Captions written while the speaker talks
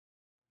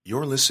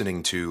You're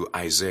listening to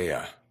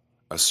Isaiah,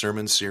 a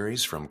sermon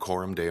series from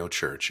Coram Deo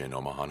Church in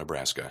Omaha,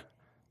 Nebraska.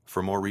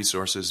 For more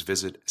resources,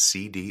 visit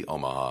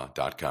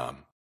cdomaha.com.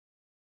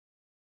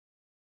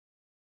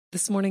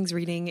 This morning's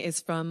reading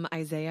is from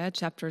Isaiah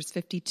chapters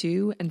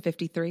 52 and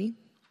 53,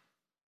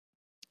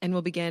 and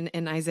we'll begin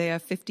in Isaiah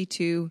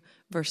 52,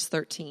 verse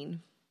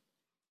 13.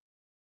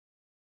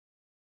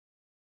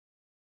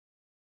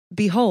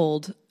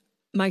 Behold,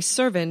 my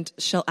servant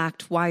shall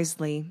act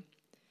wisely.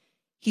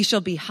 He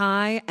shall be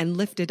high and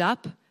lifted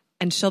up,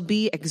 and shall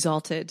be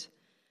exalted.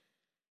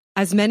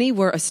 As many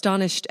were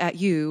astonished at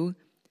you,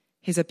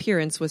 his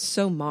appearance was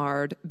so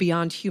marred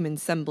beyond human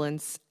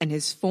semblance, and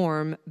his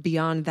form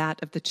beyond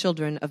that of the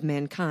children of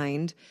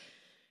mankind,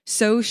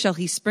 so shall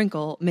he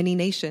sprinkle many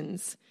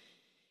nations.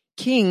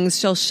 Kings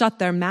shall shut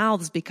their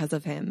mouths because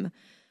of him,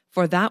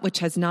 for that which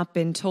has not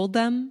been told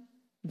them,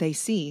 they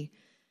see,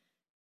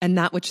 and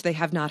that which they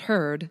have not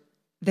heard,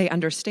 they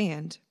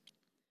understand.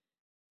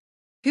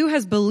 Who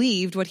has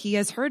believed what he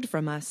has heard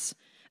from us?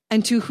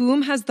 And to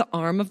whom has the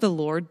arm of the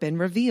Lord been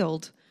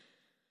revealed?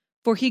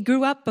 For he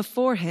grew up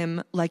before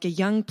him like a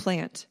young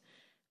plant,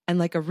 and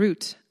like a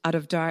root out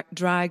of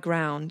dry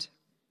ground.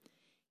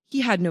 He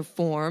had no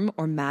form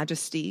or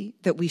majesty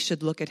that we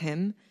should look at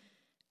him,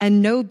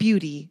 and no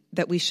beauty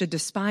that we should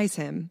despise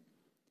him.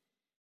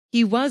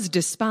 He was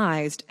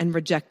despised and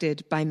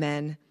rejected by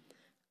men,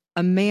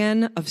 a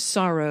man of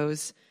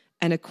sorrows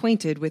and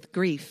acquainted with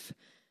grief.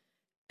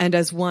 And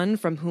as one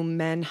from whom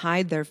men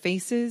hide their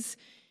faces,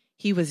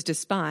 he was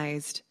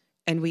despised,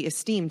 and we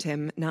esteemed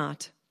him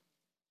not.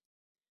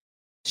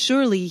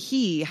 Surely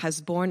he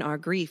has borne our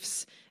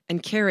griefs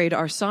and carried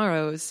our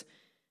sorrows,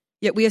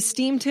 yet we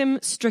esteemed him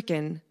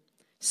stricken,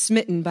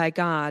 smitten by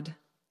God,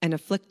 and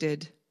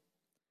afflicted.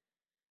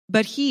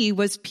 But he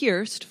was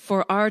pierced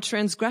for our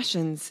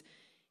transgressions,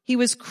 he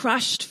was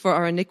crushed for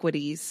our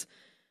iniquities.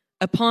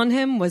 Upon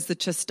him was the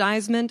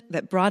chastisement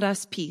that brought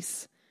us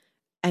peace,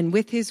 and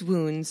with his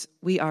wounds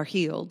we are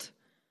healed.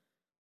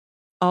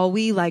 All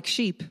we like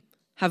sheep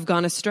have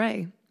gone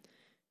astray.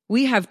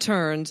 We have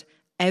turned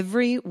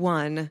every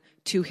one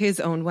to his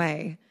own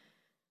way,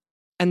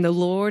 and the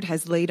Lord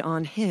has laid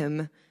on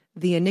him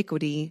the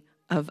iniquity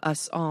of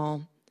us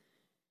all.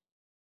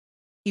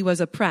 He was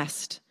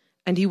oppressed,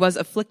 and he was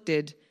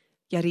afflicted,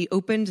 yet he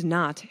opened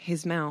not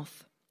his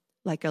mouth.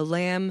 Like a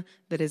lamb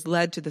that is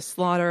led to the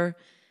slaughter,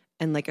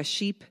 and like a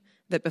sheep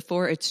that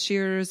before its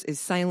shearers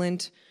is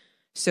silent,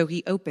 so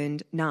he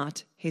opened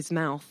not his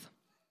mouth.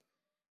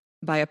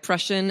 By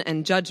oppression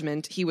and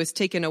judgment he was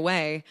taken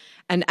away.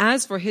 And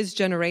as for his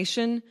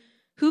generation,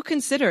 who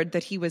considered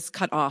that he was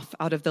cut off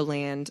out of the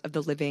land of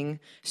the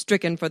living,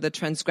 stricken for the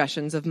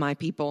transgressions of my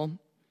people?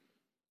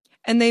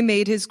 And they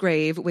made his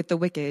grave with the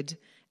wicked,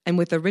 and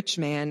with the rich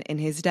man in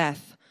his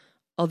death,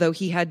 although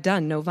he had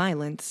done no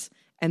violence,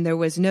 and there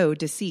was no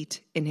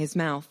deceit in his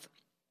mouth.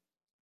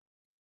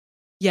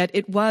 Yet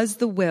it was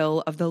the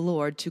will of the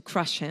Lord to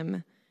crush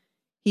him.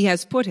 He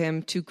has put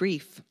him to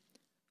grief.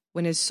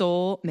 When his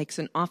soul makes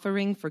an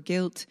offering for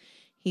guilt,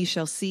 he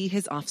shall see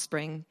his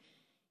offspring.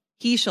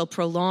 He shall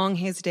prolong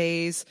his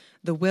days.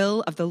 The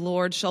will of the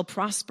Lord shall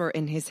prosper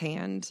in his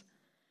hand.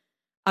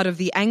 Out of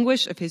the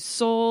anguish of his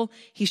soul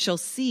he shall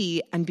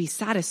see and be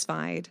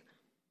satisfied.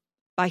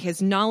 By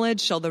his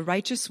knowledge shall the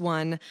righteous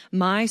one,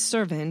 my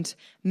servant,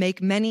 make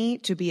many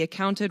to be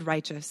accounted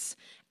righteous,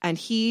 and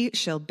he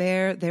shall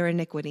bear their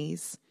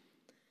iniquities.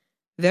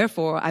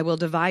 Therefore I will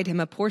divide him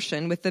a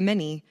portion with the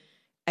many,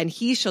 and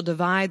he shall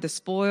divide the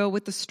spoil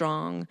with the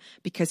strong,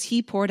 because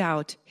he poured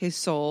out his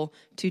soul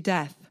to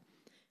death,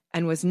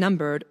 and was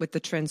numbered with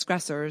the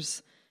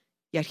transgressors.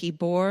 Yet he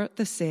bore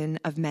the sin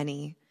of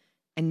many,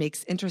 and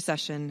makes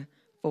intercession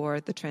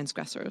for the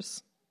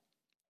transgressors.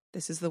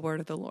 This is the word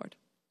of the Lord.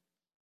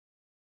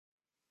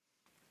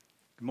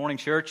 Good morning,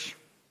 church.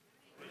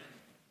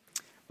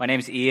 My name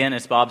is Ian,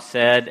 as Bob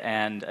said,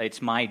 and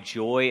it's my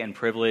joy and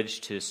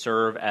privilege to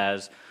serve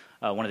as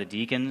one of the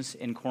deacons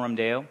in Coram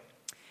Deo.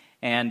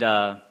 And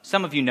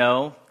some of you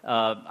know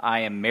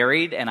I am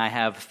married, and I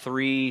have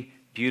 3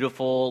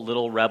 beautiful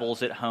little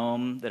rebels at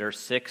home that are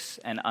 6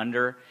 and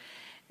under.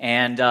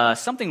 And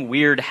something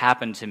weird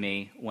happened to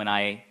me when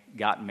I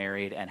got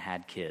married and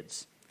had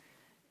kids.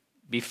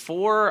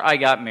 Before I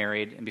got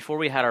married, and before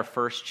we had our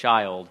first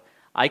child,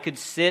 I could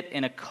sit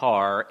in a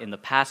car in the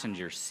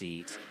passenger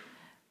seat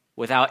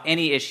without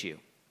any issue,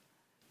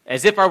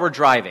 as if I were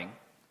driving.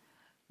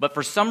 But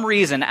for some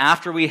reason,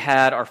 after we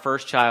had our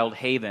first child,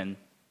 Haven,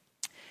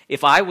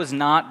 if I was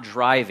not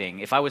driving,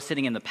 if I was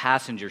sitting in the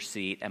passenger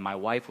seat and my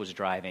wife was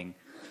driving,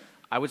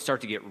 I would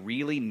start to get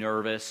really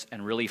nervous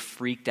and really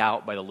freaked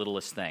out by the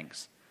littlest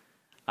things.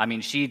 I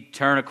mean, she'd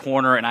turn a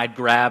corner and I'd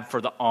grab for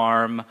the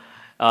arm.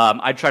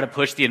 I'd try to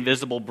push the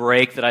invisible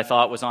brake that I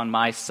thought was on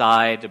my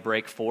side to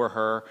brake for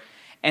her.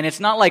 And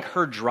it's not like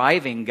her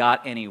driving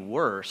got any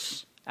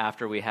worse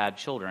after we had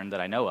children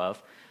that I know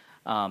of.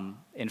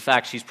 In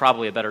fact, she's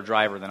probably a better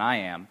driver than I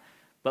am.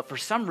 But for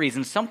some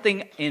reason,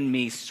 something in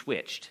me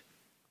switched.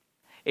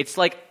 It's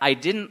like I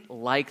didn't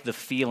like the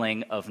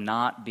feeling of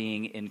not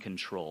being in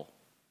control.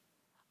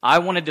 I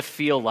wanted to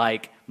feel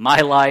like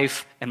my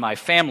life and my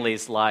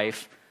family's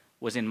life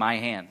was in my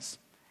hands.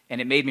 And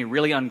it made me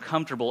really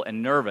uncomfortable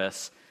and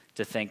nervous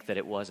to think that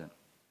it wasn't.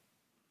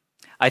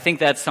 I think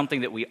that's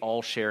something that we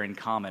all share in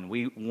common.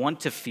 We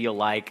want to feel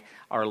like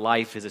our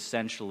life is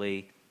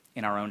essentially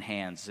in our own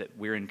hands, that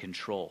we're in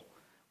control.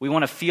 We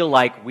want to feel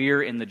like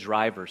we're in the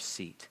driver's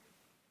seat.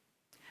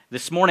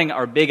 This morning,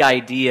 our big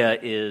idea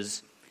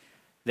is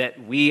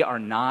that we are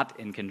not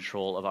in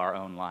control of our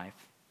own life.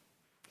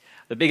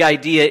 The big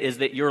idea is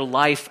that your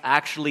life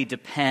actually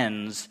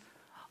depends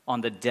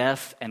on the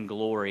death and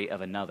glory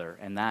of another,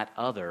 and that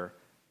other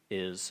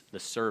is the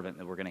servant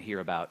that we're going to hear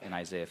about in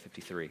Isaiah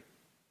 53.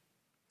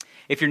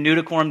 If you're new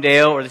to Coram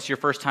Deo, or this is your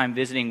first time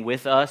visiting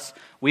with us,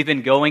 we've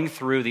been going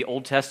through the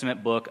Old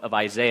Testament book of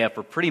Isaiah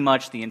for pretty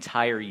much the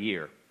entire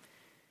year.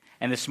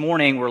 And this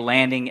morning, we're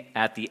landing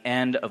at the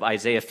end of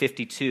Isaiah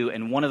 52,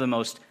 and one of the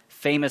most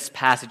famous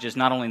passages,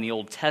 not only in the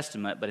Old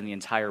Testament, but in the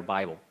entire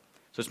Bible.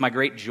 So it's my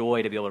great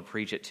joy to be able to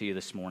preach it to you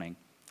this morning.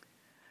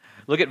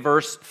 Look at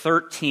verse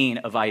 13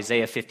 of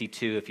Isaiah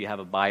 52 if you have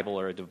a Bible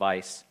or a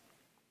device.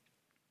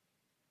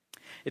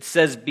 It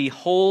says,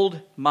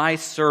 "Behold, my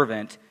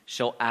servant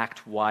shall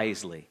act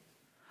wisely,"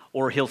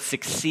 or he'll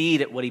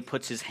succeed at what he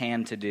puts his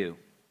hand to do.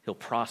 He'll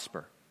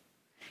prosper.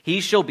 "He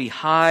shall be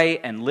high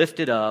and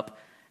lifted up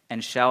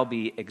and shall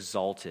be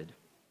exalted."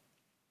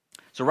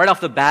 So right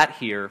off the bat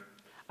here,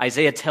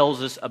 Isaiah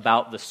tells us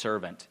about the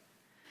servant.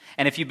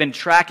 And if you've been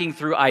tracking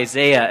through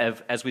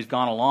Isaiah as we've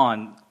gone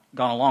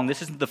along,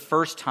 this isn't the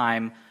first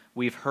time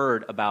we've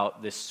heard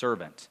about this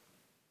servant.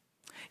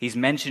 He's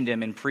mentioned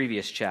him in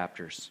previous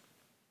chapters.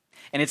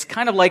 And it's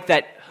kind of like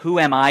that "Who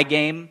Am I"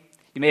 game.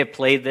 You may have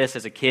played this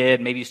as a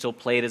kid. Maybe you still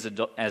play it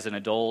as an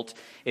adult.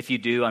 If you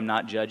do, I'm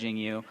not judging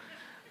you.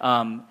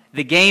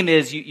 The game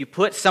is you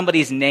put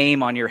somebody's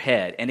name on your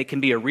head, and it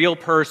can be a real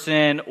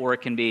person or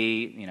it can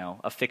be,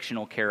 a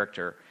fictional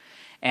character.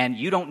 And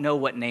you don't know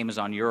what name is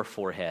on your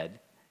forehead,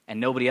 and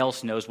nobody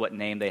else knows what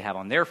name they have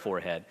on their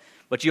forehead.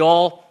 But you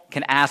all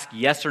can ask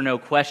yes or no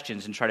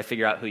questions and try to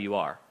figure out who you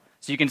are.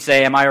 So you can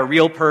say, am I a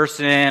real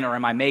person, or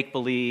am I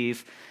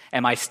make-believe?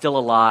 Am I still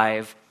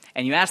alive?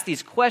 And you ask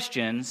these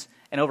questions,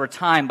 and over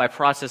time, by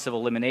process of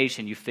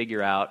elimination, you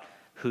figure out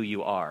who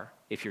you are,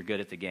 if you're good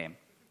at the game.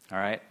 All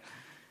right?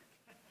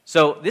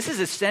 So this is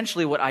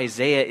essentially what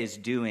Isaiah is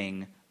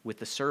doing with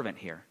the servant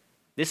here.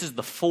 This is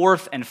the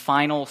fourth and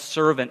final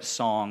servant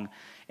song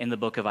in the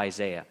book of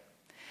Isaiah.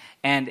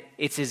 And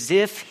it's as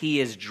if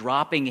he is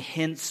dropping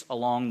hints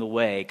along the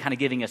way, kind of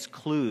giving us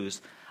clues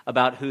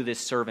about who this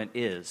servant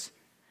is.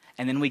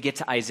 And then we get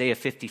to Isaiah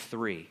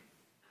 53,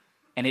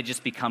 and it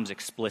just becomes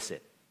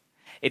explicit.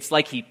 It's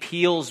like he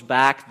peels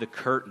back the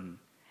curtain,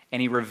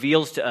 and he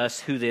reveals to us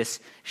who this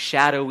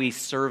shadowy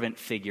servant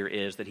figure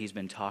is that he's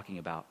been talking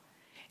about.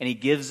 And he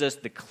gives us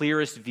the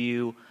clearest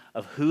view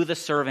of who the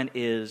servant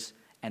is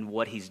and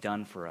what he's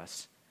done for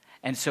us.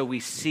 And so we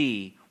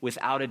see,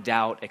 without a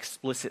doubt,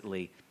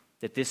 explicitly,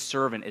 that this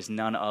servant is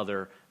none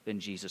other than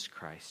Jesus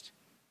Christ.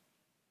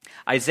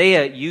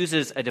 Isaiah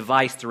uses a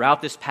device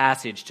throughout this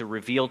passage to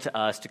reveal to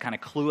us, to kind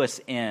of clue us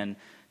in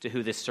to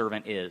who this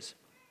servant is.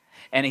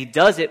 And he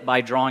does it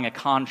by drawing a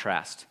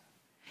contrast.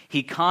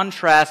 He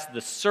contrasts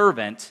the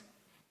servant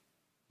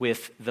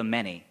with the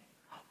many,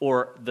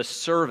 or the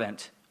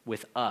servant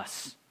with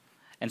us.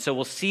 And so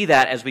we'll see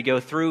that as we go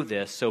through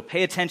this. So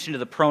pay attention to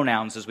the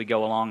pronouns as we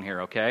go along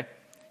here, okay?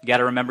 You got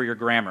to remember your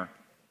grammar.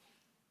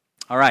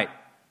 All right.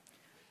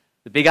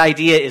 The big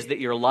idea is that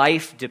your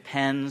life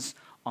depends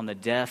on the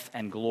death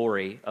and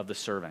glory of the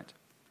servant.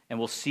 And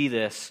we'll see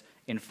this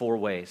in 4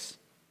 ways.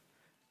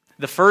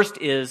 The first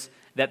is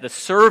that the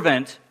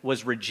servant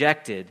was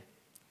rejected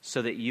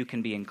so that you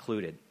can be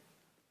included.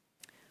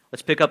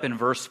 Let's pick up in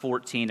verse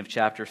 14 of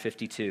chapter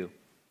 52.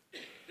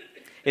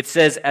 It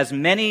says, "As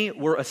many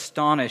were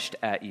astonished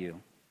at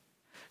you."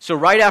 So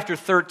right after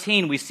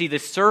 13, we see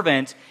this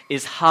servant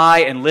is high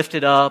and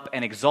lifted up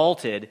and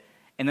exalted,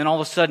 and then all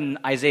of a sudden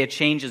Isaiah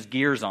changes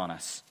gears on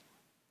us.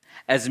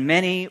 "As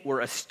many were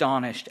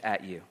astonished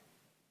at you."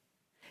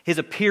 His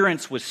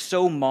appearance was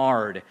so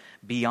marred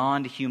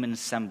beyond human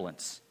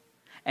semblance,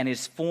 and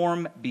his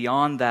form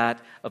beyond that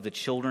of the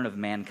children of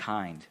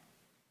mankind.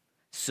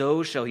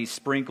 So shall he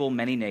sprinkle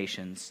many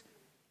nations.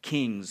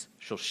 Kings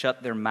shall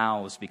shut their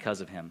mouths because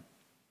of him.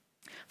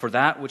 For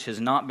that which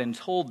has not been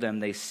told them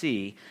they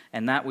see,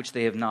 and that which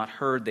they have not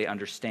heard they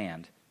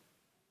understand.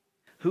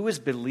 Who has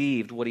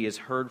believed what he has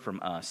heard from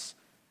us,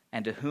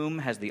 and to whom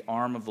has the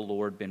arm of the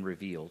Lord been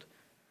revealed?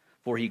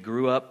 For he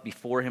grew up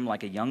before him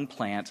like a young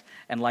plant,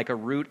 and like a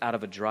root out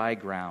of a dry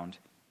ground.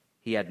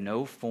 He had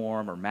no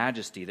form or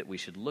majesty that we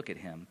should look at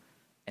him,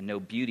 and no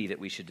beauty that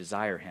we should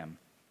desire him.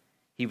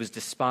 He was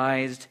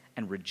despised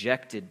and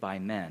rejected by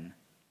men,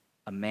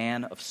 a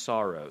man of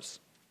sorrows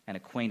and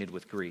acquainted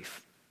with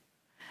grief.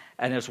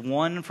 And as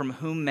one from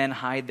whom men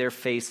hide their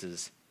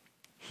faces,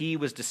 he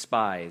was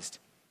despised,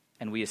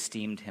 and we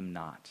esteemed him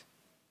not.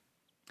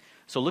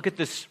 So look at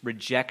this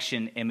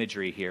rejection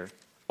imagery here.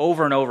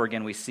 Over and over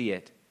again we see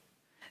it.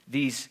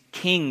 These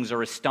kings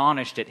are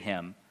astonished at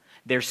him.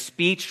 They're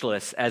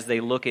speechless as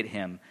they look at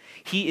him.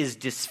 He is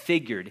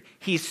disfigured.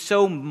 He's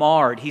so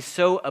marred, he's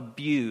so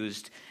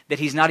abused that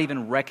he's not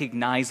even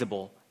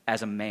recognizable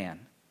as a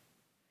man.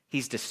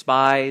 He's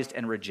despised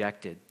and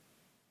rejected.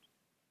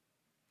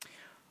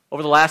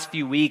 Over the last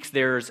few weeks,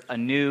 there's a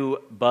new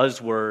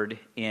buzzword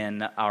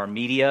in our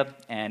media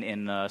and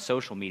in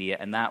social media,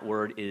 and that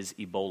word is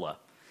Ebola.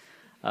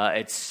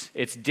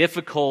 It's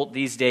difficult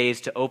these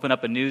days to open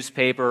up a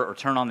newspaper or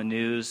turn on the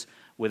news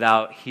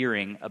without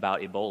hearing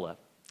about Ebola.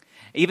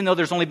 Even though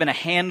there's only been a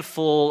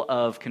handful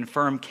of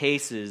confirmed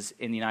cases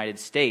in the United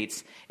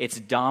States, it's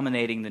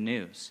dominating the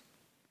news.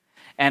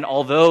 And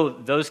although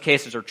those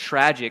cases are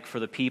tragic for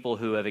the people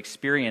who have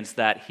experienced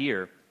that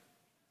here,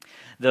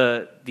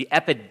 the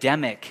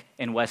epidemic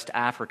in West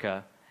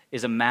Africa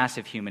is a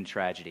massive human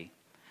tragedy.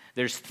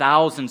 There's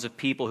thousands of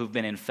people who've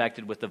been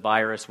infected with the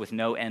virus with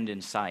no end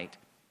in sight.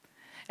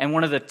 And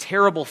one of the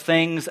terrible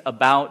things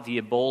about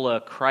the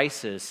Ebola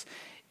crisis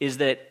is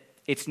that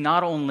it's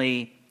not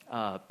only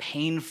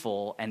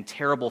painful and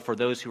terrible for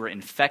those who are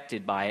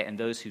infected by it and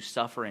those who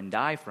suffer and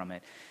die from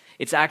it,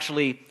 it's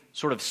actually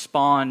sort of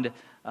spawned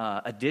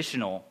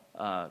additional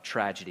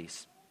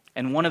tragedies.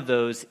 And one of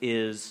those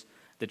is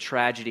the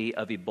tragedy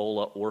of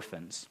Ebola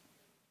orphans.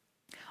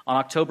 On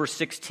October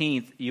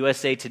 16th,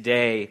 USA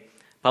Today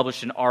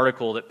published an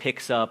article that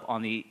picks up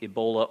on the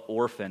Ebola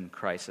orphan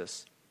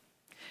crisis.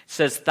 It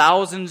says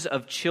thousands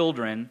of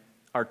children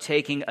are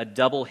taking a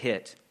double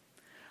hit,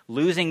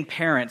 losing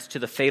parents to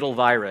the fatal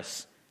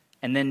virus,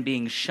 and then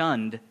being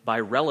shunned by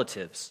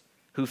relatives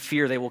who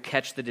fear they will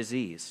catch the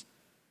disease.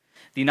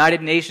 The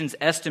United Nations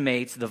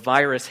estimates the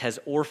virus has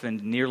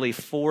orphaned nearly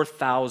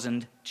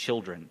 4,000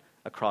 children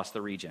across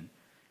the region.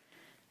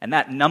 And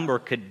that number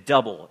could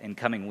double in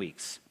coming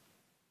weeks.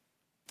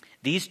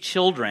 These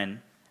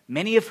children,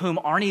 many of whom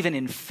aren't even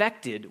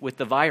infected with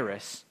the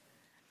virus,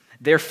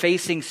 they're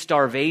facing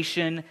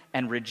starvation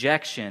and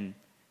rejection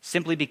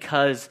simply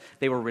because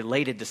they were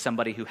related to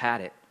somebody who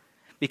had it,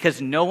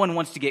 because no one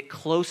wants to get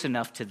close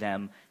enough to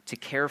them to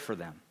care for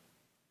them.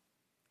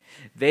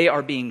 They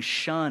are being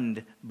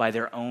shunned by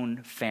their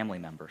own family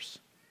members.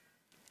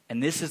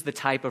 And this is the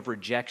type of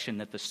rejection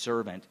that the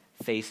servant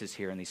faces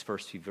here in these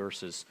first few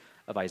verses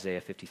of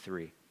Isaiah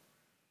 53.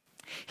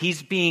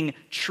 He's being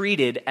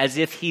treated as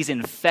if he's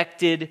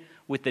infected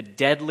with the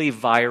deadly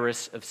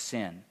virus of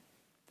sin.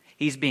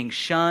 He's being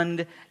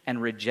shunned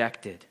and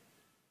rejected.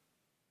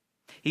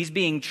 He's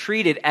being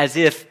treated as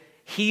if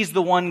he's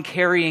the one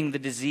carrying the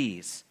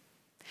disease.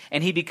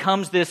 And he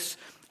becomes this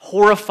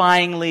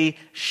horrifyingly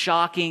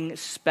shocking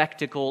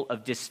spectacle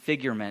of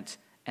disfigurement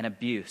and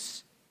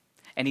abuse.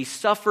 And he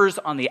suffers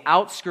on the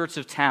outskirts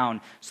of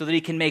town so that he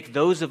can make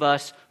those of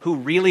us who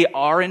really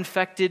are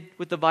infected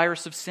with the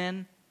virus of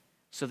sin,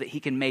 so that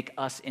he can make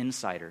us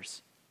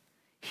insiders.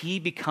 He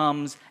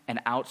becomes an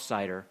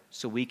outsider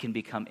so we can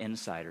become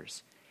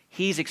insiders.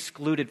 He's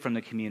excluded from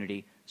the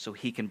community so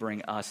he can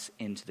bring us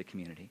into the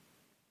community.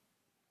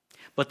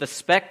 But the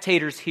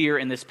spectators here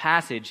in this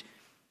passage,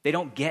 they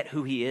don't get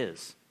who he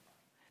is.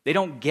 They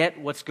don't get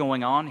what's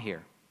going on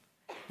here.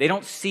 They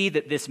don't see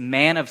that this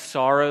man of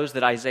sorrows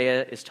that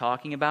Isaiah is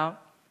talking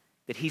about,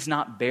 that he's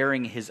not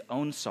bearing his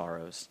own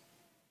sorrows.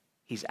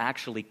 He's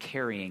actually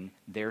carrying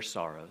their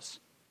sorrows.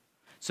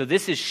 So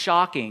this is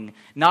shocking,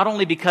 not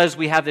only because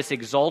we have this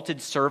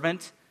exalted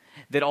servant,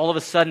 that all of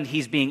a sudden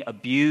he's being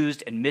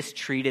abused and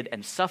mistreated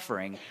and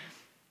suffering,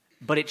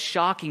 but it's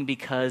shocking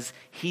because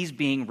he's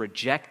being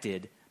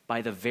rejected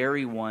by the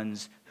very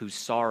ones whose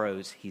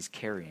sorrows he's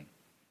carrying.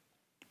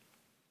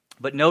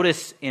 But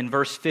notice in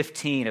verse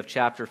 15 of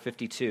chapter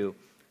 52,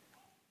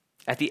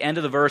 at the end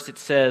of the verse it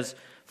says,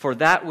 "For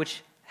that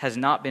which has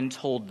not been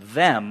told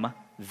them,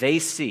 they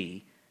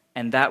see,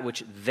 and that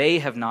which they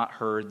have not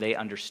heard, they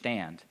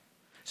understand."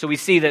 So we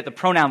see that the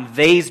pronoun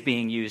 "they" is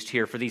being used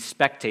here for these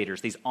spectators,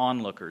 these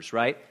onlookers,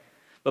 right?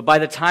 But by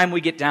the time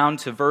we get down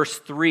to verse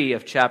 3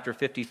 of chapter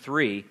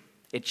 53,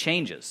 it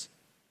changes.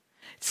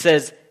 It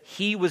says,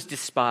 "He was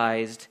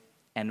despised,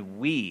 and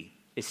we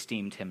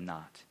esteemed him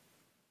not."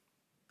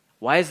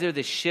 Why is there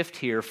this shift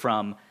here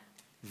from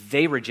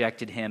they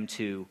rejected him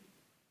to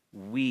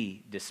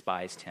we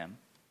despised him?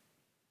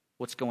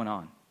 What's going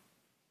on?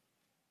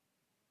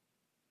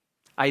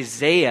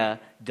 Isaiah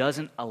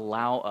doesn't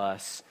allow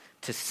us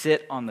to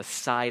sit on the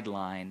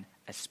sideline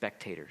as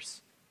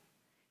spectators.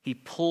 He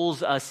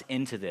pulls us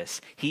into this.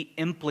 He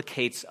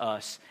implicates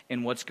us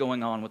in what's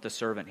going on with the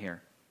servant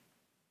here.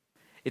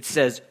 It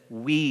says,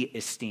 we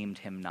esteemed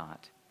him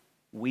not.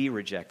 We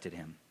rejected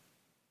him.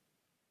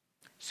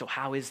 So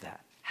how is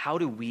that? How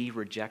do we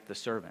reject the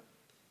servant?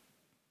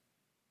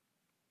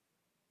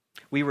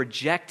 We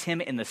reject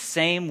him in the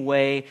same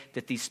way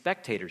that these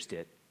spectators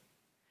did.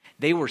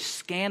 They were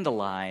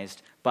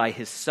scandalized by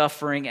his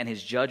suffering and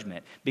his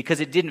judgment because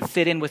it didn't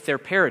fit in with their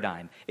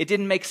paradigm. It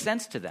didn't make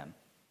sense to them.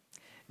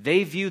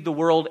 They viewed the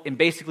world in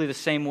basically the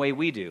same way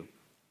we do.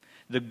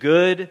 The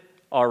good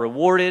are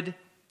rewarded,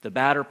 the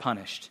bad are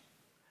punished.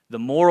 The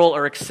moral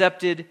are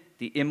accepted,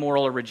 the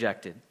immoral are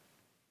rejected.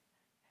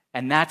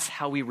 And that's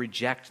how we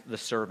reject the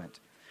servant.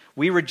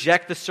 We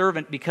reject the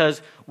servant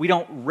because we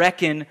don't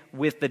reckon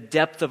with the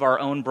depth of our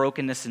own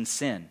brokenness and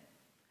sin.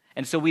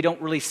 And so we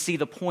don't really see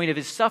the point of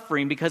his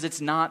suffering because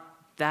it's not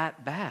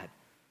that bad.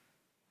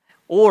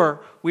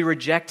 Or we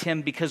reject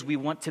him because we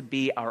want to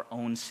be our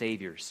own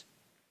saviors.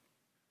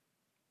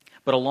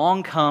 But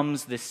along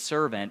comes this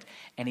servant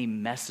and he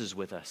messes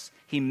with us.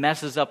 He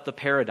messes up the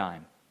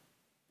paradigm.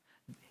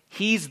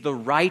 He's the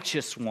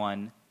righteous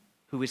one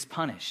who is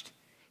punished.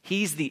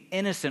 He's the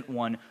innocent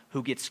one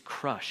who gets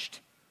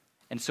crushed.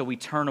 And so we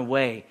turn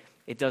away.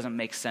 It doesn't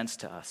make sense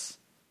to us.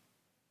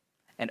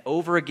 And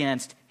over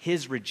against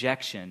his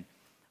rejection,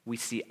 we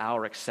see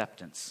our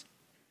acceptance.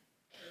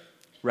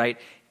 Right?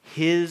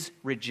 His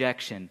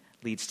rejection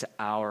leads to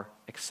our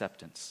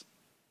acceptance.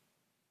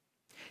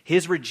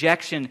 His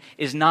rejection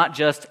is not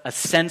just a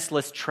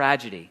senseless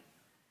tragedy.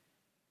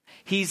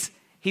 He's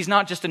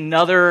not just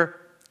another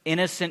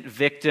innocent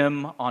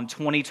victim on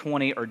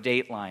 2020 or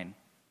Dateline.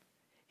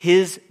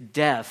 His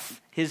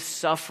death, his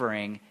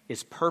suffering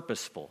is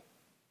purposeful.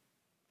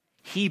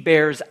 He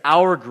bears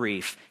our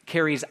grief,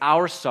 carries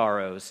our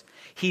sorrows.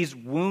 He's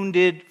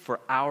wounded for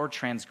our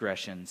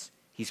transgressions.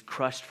 He's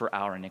crushed for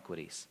our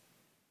iniquities.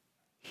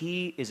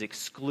 He is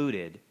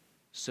excluded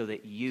so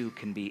that you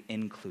can be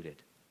included.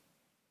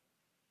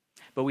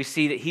 But we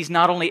see that he's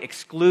not only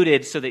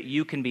excluded so that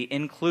you can be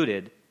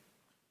included,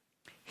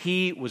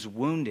 he was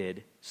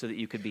wounded so that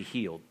you could be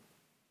healed.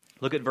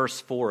 Look at verse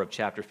 4 of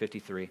chapter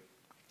 53.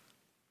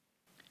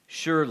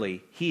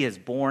 Surely he has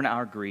borne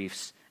our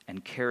griefs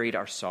and carried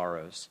our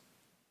sorrows,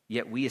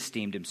 yet we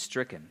esteemed him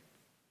stricken,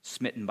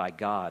 smitten by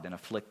God, and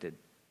afflicted.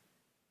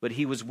 But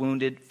he was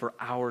wounded for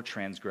our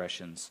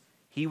transgressions.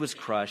 He was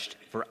crushed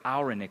for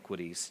our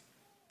iniquities.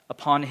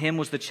 Upon him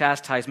was the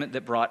chastisement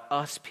that brought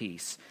us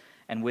peace,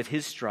 and with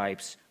his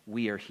stripes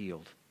we are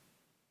healed.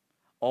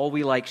 All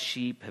we like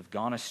sheep have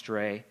gone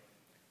astray.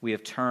 We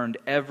have turned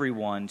every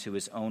one to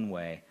his own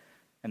way,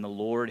 and the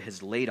Lord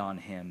has laid on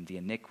him the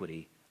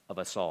iniquity of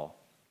us all.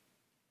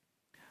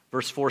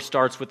 Verse 4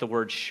 starts with the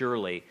word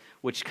surely,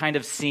 which kind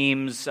of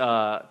seems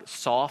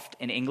soft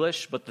in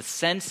English, but the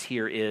sense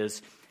here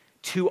is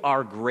to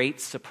our great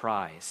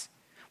surprise.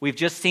 We've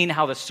just seen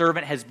how the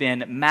servant has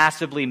been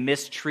massively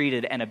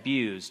mistreated and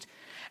abused.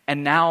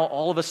 And now,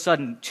 all of a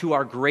sudden, to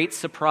our great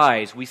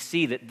surprise, we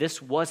see that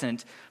this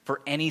wasn't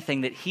for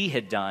anything that he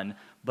had done,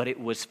 but it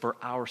was for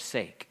our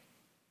sake.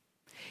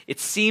 It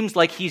seems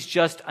like he's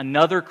just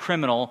another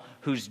criminal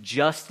who's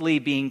justly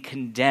being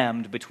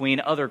condemned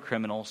between other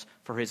criminals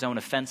for his own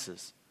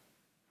offenses.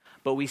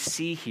 But we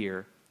see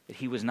here that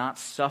he was not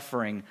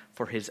suffering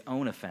for his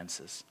own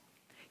offenses.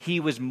 He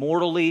was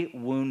mortally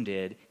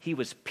wounded. He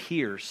was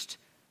pierced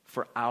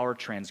for our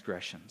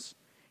transgressions.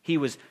 He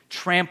was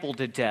trampled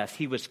to death.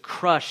 He was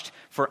crushed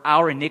for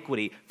our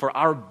iniquity, for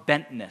our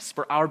bentness,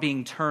 for our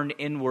being turned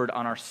inward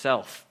on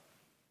ourself.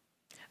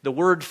 The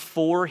word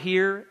 "for"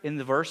 here in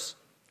the verse,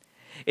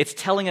 it's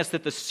telling us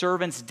that the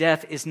servant's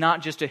death is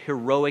not just a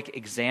heroic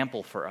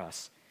example for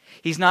us.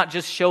 He's not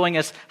just showing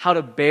us how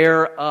to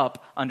bear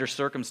up under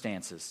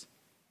circumstances.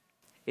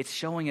 It's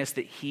showing us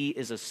that he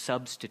is a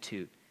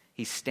substitute.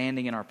 He's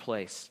standing in our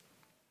place.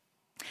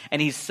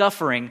 And he's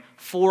suffering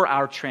for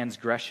our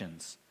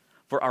transgressions,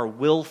 for our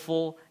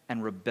willful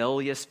and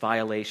rebellious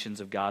violations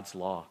of God's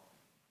law.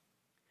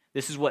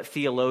 This is what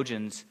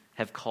theologians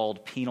have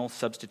called penal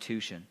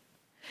substitution.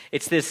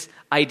 It's this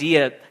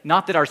idea,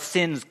 not that our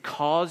sins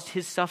caused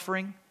his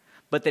suffering,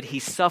 but that he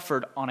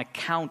suffered on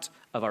account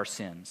of our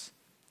sins.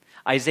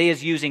 Isaiah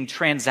is using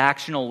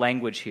transactional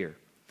language here.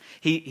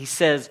 He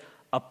says,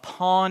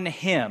 upon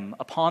him,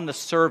 upon the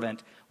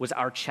servant, was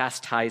our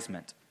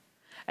chastisement,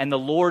 and the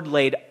Lord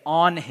laid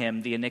on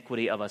him the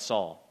iniquity of us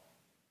all.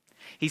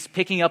 He's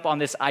picking up on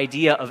this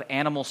idea of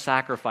animal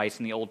sacrifice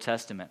in the Old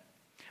Testament,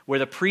 where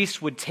the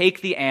priests would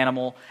take the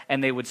animal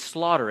and they would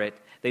slaughter it,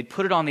 they'd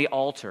put it on the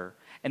altar,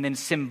 and then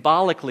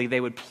symbolically they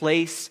would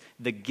place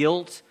the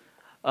guilt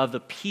of the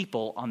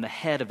people on the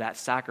head of that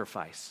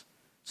sacrifice.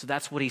 So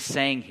that's what he's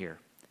saying here.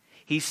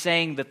 He's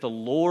saying that the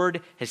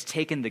Lord has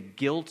taken the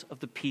guilt of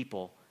the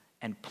people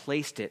and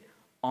placed it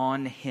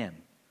on him.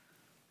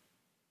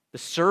 The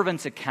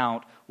servant's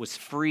account was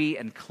free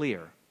and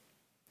clear,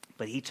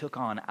 but he took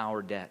on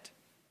our debt.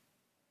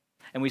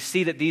 And we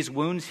see that these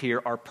wounds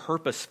here are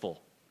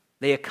purposeful.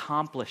 They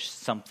accomplish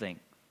something.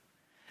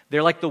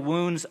 They're like the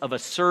wounds of a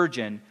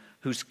surgeon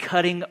who's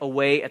cutting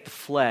away at the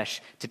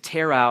flesh to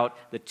tear out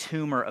the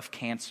tumor of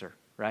cancer,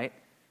 right?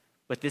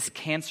 But this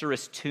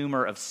cancerous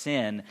tumor of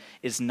sin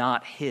is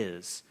not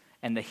his,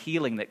 and the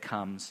healing that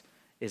comes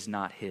is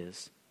not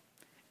his.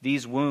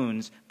 These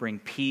wounds bring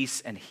peace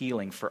and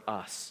healing for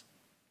us.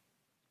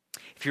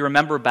 If you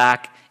remember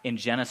back in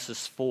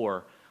Genesis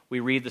 4, we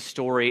read the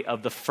story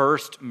of the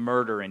first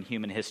murder in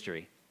human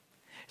history.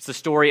 It's the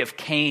story of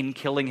Cain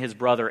killing his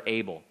brother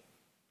Abel.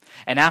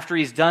 And after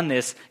he's done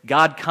this,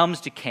 God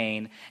comes to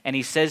Cain and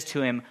he says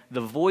to him,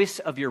 "The voice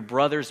of your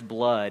brother's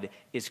blood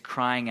is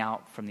crying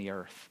out from the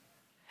earth."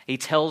 He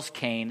tells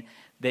Cain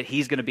that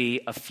he's going to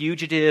be a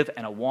fugitive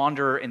and a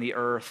wanderer in the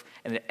earth,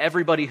 and that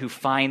everybody who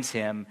finds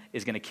him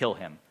is going to kill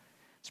him.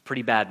 It's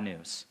pretty bad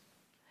news.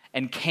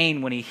 And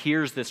Cain, when he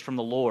hears this from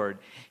the Lord,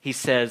 he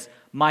says,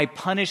 "My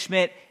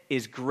punishment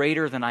is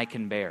greater than I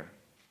can bear."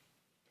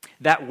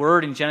 That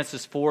word in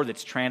Genesis 4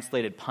 that's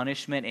translated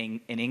punishment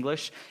in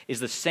English is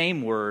the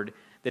same word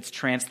that's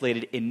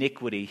translated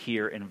iniquity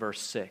here in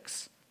verse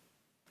 6.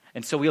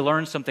 And so we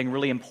learn something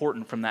really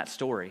important from that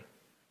story.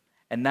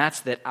 And that's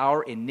that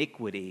our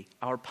iniquity,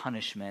 our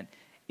punishment,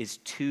 is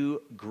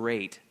too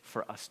great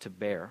for us to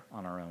bear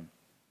on our own.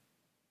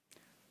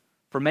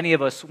 For many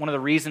of us, one of the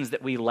reasons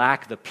that we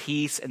lack the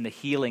peace and the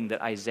healing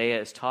that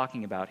Isaiah is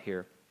talking about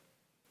here,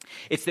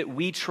 it's that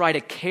we try to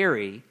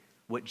carry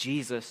what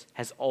Jesus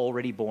has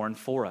already borne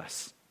for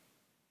us.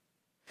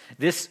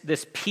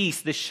 This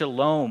peace, this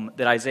shalom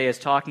that Isaiah is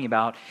talking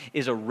about,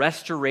 is a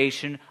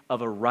restoration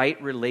of a right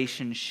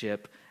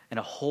relationship and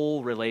a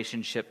whole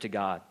relationship to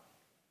God.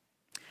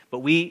 But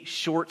we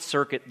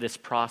short-circuit this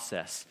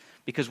process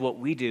because what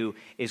we do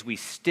is we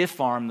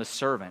stiff-arm the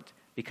servant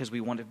because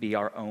we want to be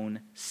our own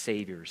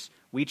saviors.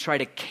 We try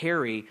to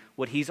carry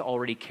what he's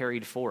already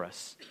carried for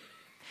us.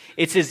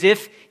 It's as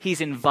if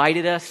he's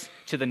invited us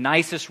to the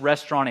nicest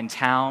restaurant in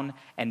town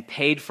and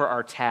paid for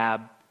our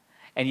tab,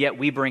 and yet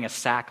we bring a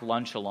sack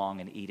lunch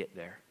along and eat it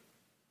there.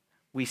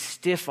 We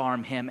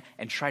stiff-arm him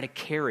and try to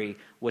carry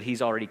what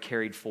he's already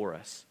carried for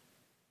us.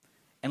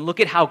 And look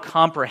at how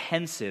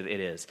comprehensive it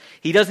is.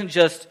 He doesn't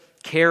just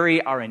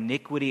carry our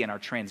iniquity and our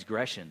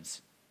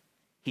transgressions.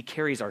 He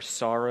carries our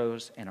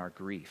sorrows and our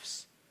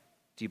griefs.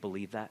 Do you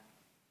believe that?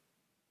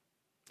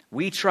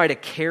 We try to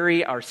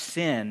carry our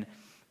sin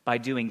by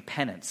doing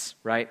penance,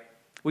 right?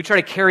 We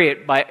try to carry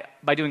it by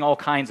doing all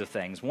kinds of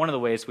things. One of the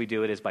ways we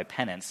do it is by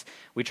penance.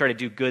 We try to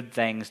do good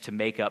things to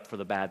make up for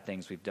the bad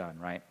things we've done,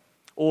 right?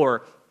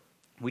 Or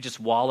we just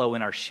wallow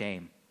in our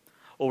shame.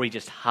 Or we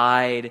just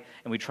hide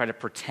and we try to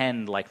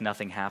pretend like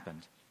nothing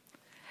happened.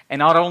 And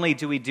not only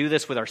do we do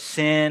this with our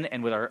sin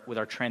and with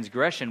our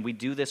transgression, we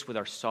do this with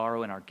our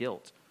sorrow and our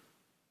guilt.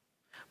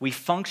 We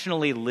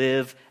functionally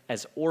live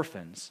as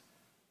orphans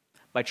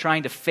by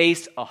trying to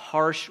face a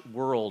harsh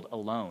world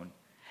alone,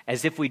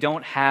 as if we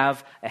don't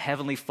have a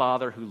heavenly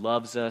Father who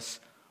loves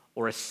us,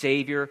 or a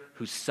Savior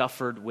who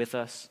suffered with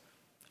us,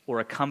 or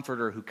a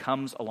Comforter who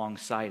comes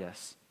alongside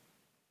us.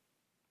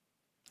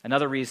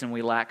 Another reason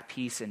we lack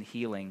peace and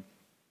healing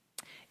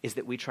is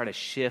that we try to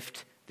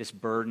shift this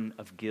burden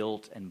of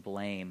guilt and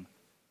blame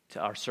to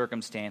our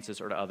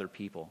circumstances or to other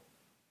people.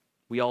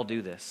 We all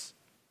do this.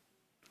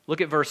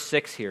 Look at verse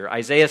 6 here.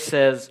 Isaiah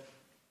says,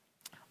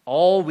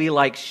 "All we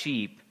like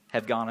sheep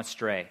have gone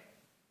astray."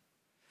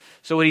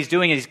 So what he's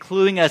doing is he's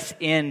cluing us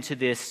into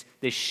this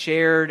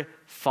shared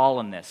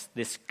fallenness,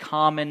 this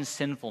common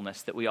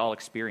sinfulness that we all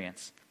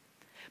experience.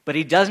 But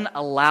he doesn't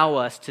allow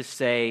us to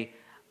say,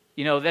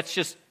 that's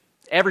just,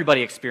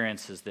 everybody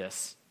experiences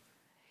this.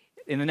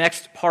 In the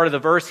next part of the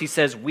verse, he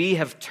says, "We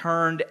have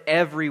turned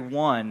every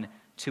one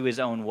to his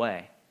own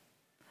way."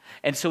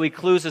 And so he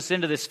clues us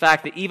into this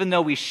fact that even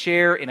though we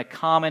share in a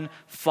common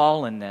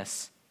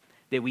fallenness,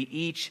 that we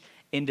each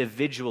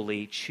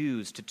individually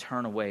choose to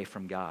turn away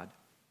from God.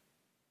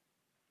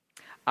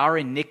 Our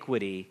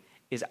iniquity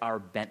is our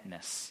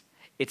bentness.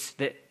 It's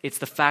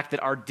the fact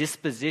that our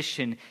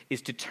disposition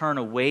is to turn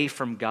away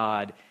from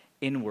God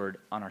inward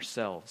on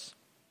ourselves.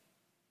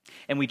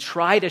 And we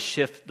try to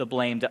shift the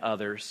blame to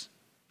others,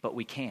 but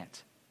we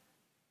can't.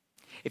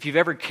 If you've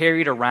ever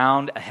carried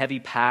around a heavy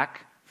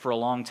pack for a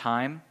long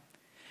time,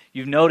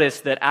 you've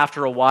noticed that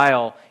after a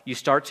while, you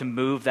start to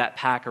move that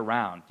pack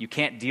around. You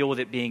can't deal with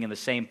it being in the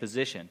same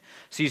position.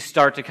 So you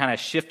start to kind of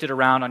shift it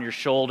around on your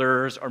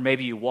shoulders, or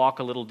maybe you walk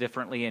a little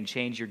differently and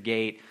change your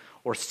gait,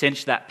 or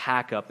cinch that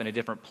pack up in a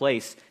different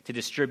place to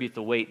distribute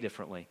the weight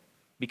differently,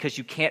 because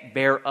you can't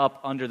bear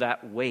up under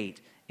that weight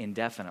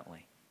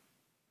indefinitely.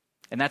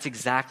 And that's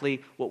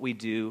exactly what we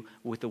do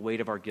with the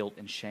weight of our guilt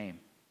and shame.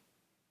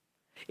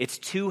 It's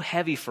too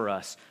heavy for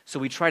us, so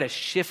we try to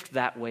shift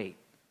that weight.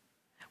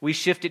 We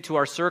shift it to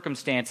our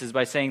circumstances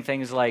by saying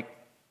things like,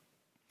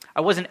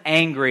 "I wasn't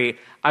angry,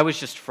 I was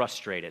just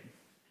frustrated."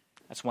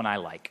 That's one I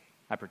like.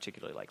 I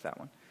particularly like that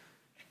one.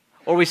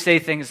 Or we say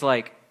things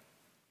like,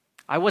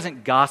 "I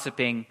wasn't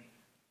gossiping,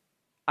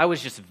 I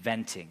was just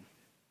venting."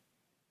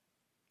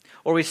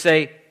 Or we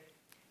say,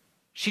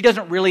 "She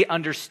doesn't really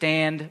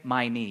understand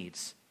my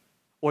needs,"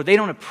 or "They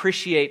don't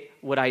appreciate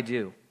what I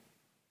do."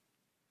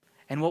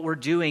 And what we're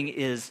doing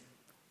is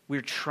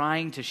we're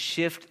trying to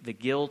shift the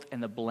guilt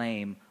and the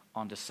blame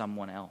onto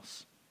someone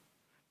else.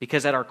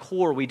 Because at our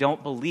core, we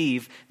don't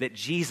believe that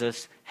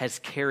Jesus has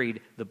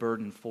carried the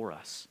burden for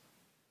us.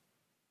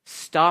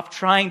 Stop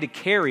trying to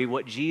carry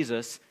what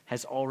Jesus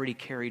has already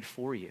carried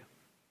for you.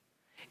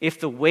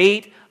 If the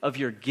weight of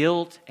your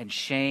guilt and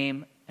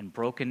shame and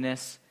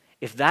brokenness,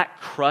 if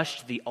that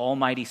crushed the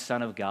almighty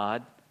Son of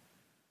God,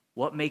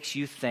 what makes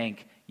you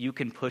think you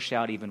can push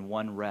out even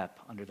one rep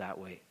under that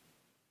weight?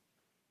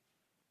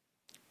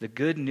 The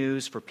good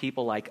news for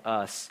people like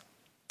us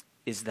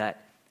is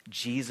that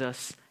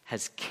Jesus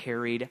has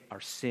carried our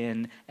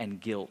sin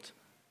and guilt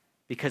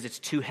because it's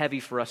too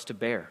heavy for us to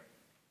bear.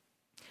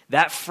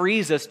 That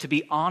frees us to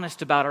be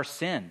honest about our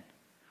sin.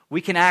 We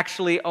can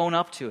actually own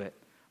up to it.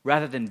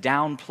 rather than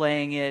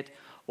downplaying it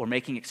or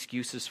making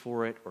excuses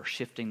for it or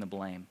shifting the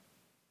blame.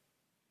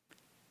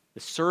 The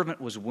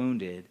servant was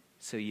wounded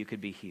so you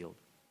could be healed.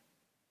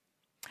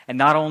 And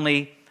not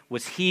only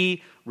was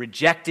he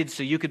rejected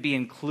so you could be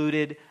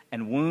included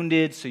and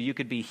wounded so you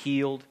could be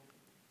healed,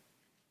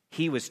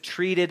 he was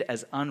treated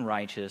as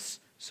unrighteous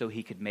so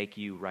he could make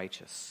you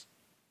righteous.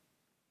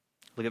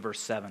 Look at verse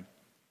 7.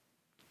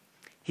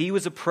 He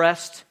was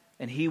oppressed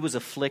and he was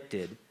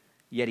afflicted,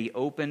 yet he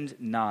opened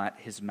not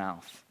his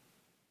mouth.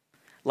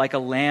 Like a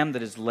lamb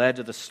that is led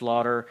to the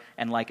slaughter,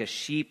 and like a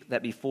sheep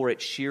that before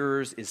its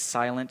shearers is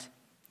silent,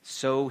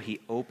 so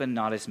he opened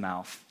not his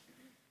mouth.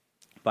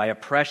 By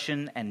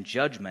oppression and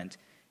judgment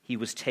he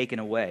was taken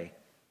away.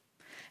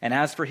 And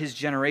as for his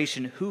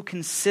generation, who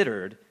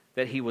considered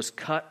that he was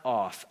cut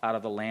off out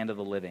of the land of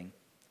the living,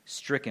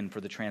 stricken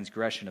for the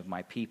transgression of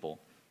my people?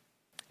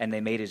 And they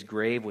made his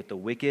grave with the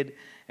wicked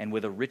and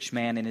with a rich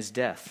man in his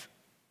death,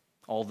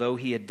 although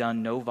he had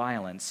done no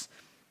violence,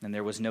 and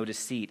there was no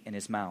deceit in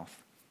his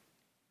mouth.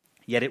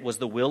 Yet it was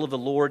the will of the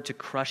Lord to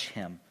crush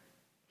him.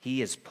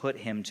 He has put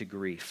him to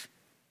grief.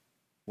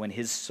 When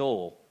his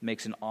soul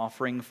makes an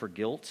offering for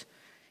guilt,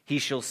 he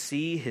shall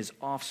see his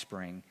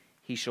offspring.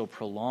 He shall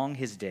prolong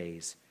his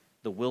days.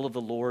 The will of the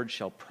Lord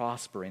shall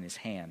prosper in his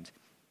hand.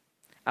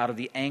 Out of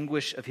the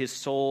anguish of his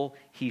soul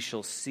he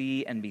shall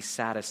see and be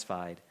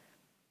satisfied.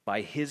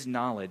 By his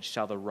knowledge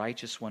shall the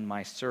righteous one,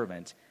 my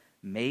servant,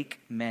 make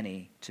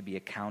many to be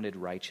accounted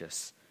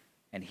righteous,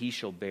 and he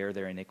shall bear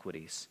their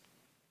iniquities.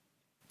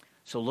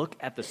 So look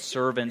at the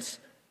servant's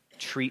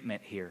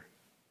treatment here.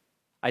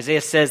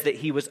 Isaiah says that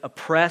he was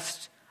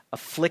oppressed,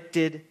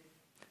 afflicted.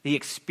 He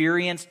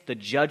experienced the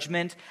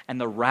judgment and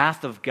the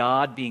wrath of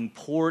God being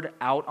poured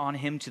out on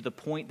him to the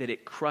point that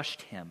it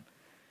crushed him.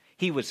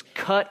 He was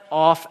cut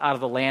off out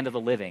of the land of the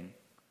living.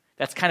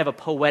 That's kind of a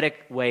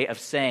poetic way of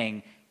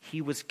saying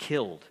he was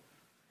killed.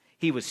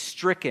 He was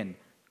stricken,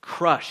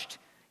 crushed.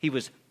 He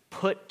was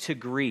put to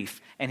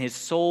grief, and his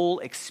soul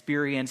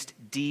experienced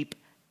deep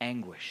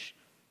anguish.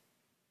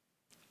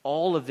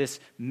 All of this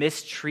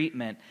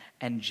mistreatment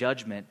and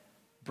judgment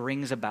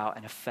brings about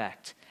an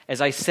effect. As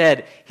I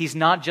said, he's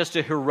not just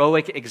a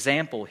heroic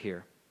example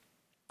here.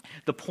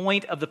 The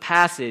point of the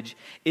passage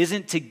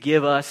isn't to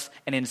give us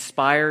an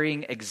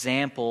inspiring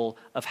example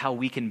of how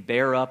we can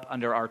bear up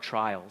under our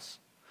trials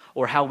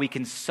or how we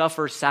can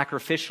suffer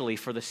sacrificially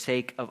for the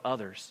sake of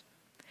others.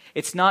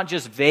 It's not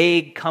just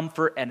vague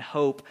comfort and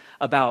hope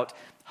about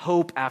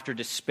hope after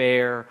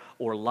despair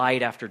or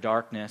light after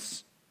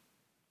darkness.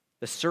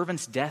 The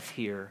servant's death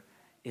here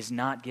is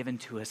not given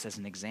to us as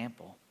an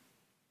example.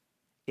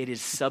 It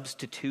is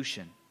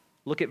substitution.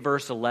 Look at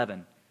verse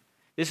 11.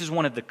 This is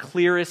one of the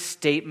clearest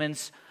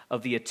statements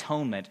of the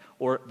atonement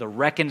or the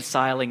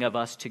reconciling of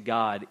us to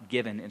God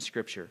given in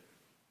Scripture.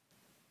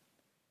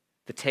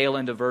 The tail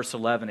end of verse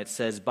 11, it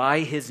says, "By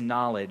his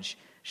knowledge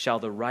shall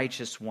the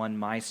righteous one,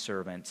 my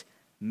servant,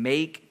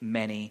 make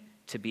many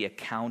to be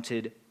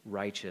accounted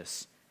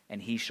righteous,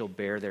 and he shall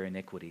bear their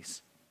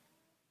iniquities."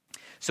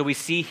 So we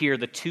see here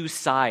the two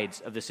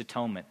sides of this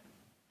atonement.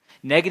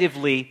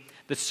 Negatively,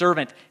 the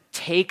servant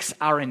takes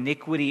our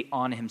iniquity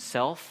on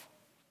himself,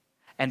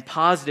 and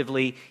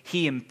positively,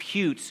 he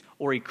imputes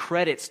or he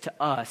credits to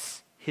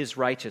us his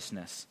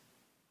righteousness.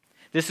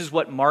 This is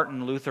what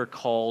Martin Luther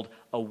called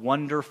a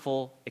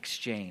wonderful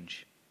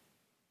exchange.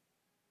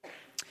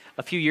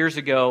 A few years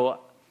ago,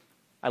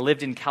 I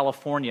lived in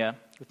California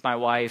with my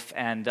wife,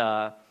 and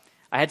I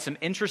had some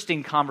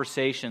interesting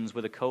conversations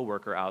with a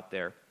coworker out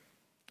there.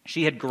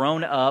 She had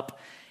grown up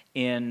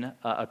in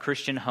a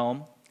Christian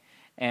home,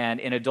 and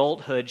in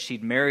adulthood,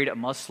 she'd married a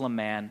Muslim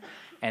man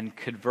and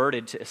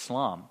converted to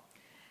Islam.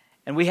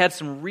 And we had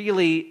some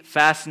really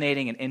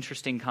fascinating and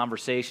interesting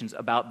conversations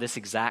about this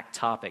exact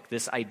topic,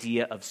 this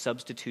idea of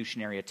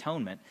substitutionary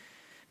atonement,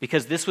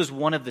 because this was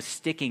one of the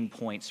sticking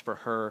points for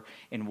her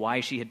in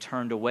why she had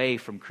turned away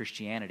from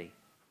Christianity.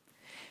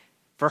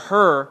 For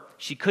her,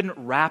 she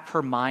couldn't wrap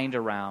her mind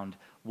around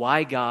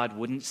why God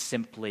wouldn't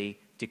simply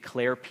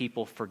declare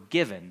people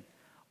forgiven,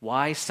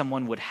 why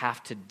someone would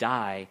have to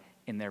die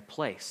in their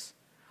place,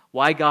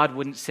 why God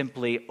wouldn't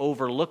simply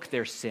overlook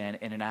their sin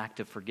in an act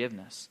of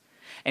forgiveness.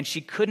 And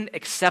she couldn't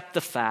accept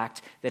the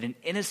fact that an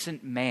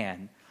innocent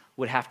man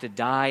would have to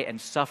die and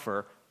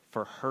suffer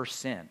for her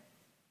sin.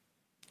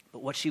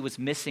 But what she was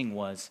missing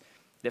was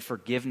that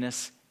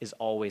forgiveness is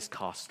always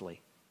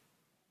costly.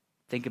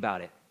 Think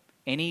about it.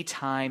 Any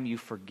time you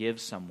forgive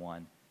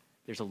someone,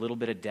 there's a little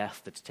bit of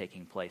death that's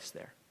taking place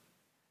there.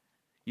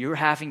 You're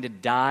having to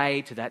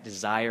die to that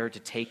desire to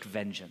take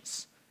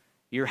vengeance.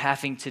 You're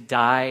having to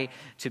die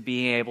to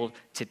being able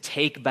to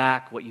take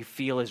back what you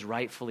feel is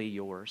rightfully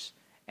yours.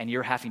 And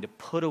you're having to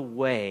put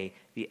away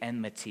the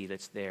enmity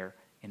that's there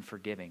in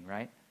forgiving,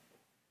 right?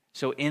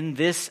 So in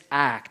this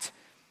act,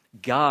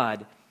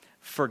 God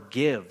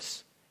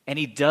forgives, and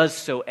he does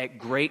so at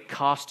great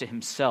cost to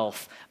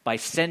himself by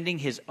sending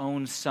his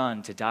own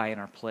son to die in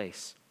our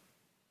place.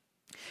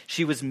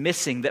 She was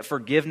missing that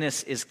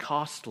forgiveness is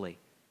costly,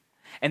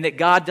 and that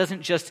God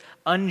doesn't just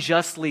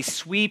unjustly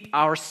sweep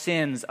our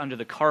sins under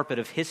the carpet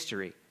of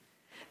history.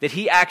 that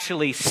he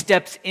actually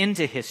steps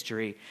into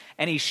history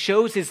and he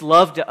shows his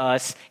love to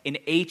us in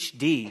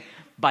HD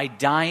by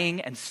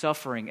dying and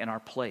suffering in our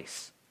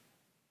place.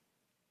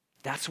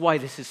 That's why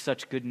this is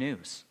such good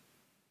news.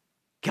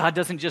 God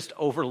doesn't just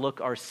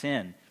overlook our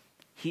sin.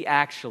 He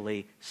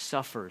actually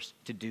suffers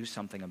to do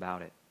something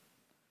about it.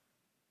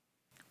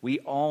 We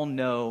all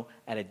know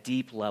at a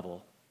deep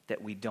level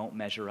that we don't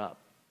measure up.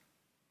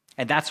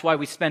 And that's why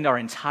we spend our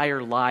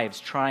entire lives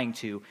trying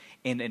to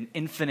in an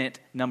infinite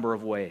number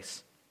of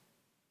ways.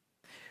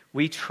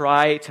 We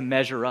try to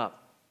measure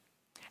up.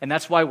 And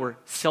that's why we're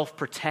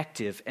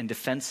self-protective and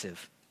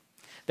defensive.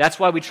 That's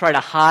why we try to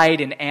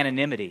hide in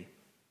anonymity.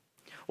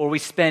 Or we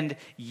spend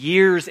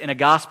years in a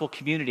gospel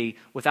community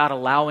without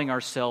allowing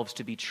ourselves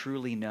to be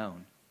truly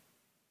known.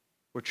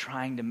 We're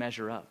trying to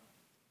measure up.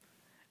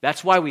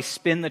 That's why we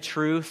spin the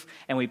truth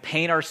and we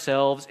paint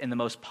ourselves in the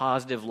most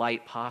positive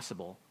light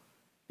possible.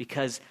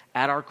 Because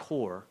at our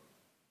core,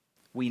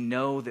 we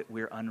know that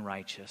we're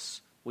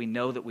unrighteous. We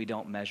know that we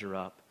don't measure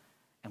up.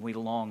 And we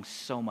long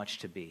so much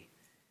to be,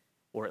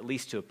 or at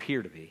least to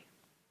appear to be.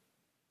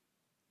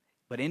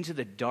 But into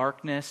the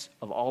darkness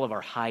of all of our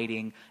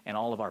hiding and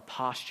all of our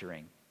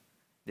posturing,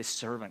 this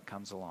servant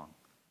comes along.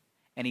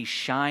 And he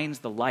shines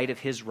the light of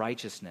his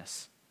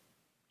righteousness.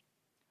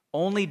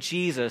 Only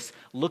Jesus,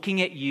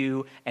 looking at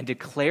you and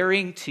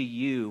declaring to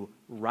you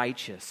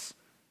righteous,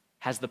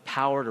 has the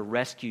power to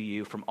rescue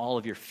you from all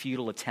of your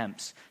futile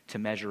attempts to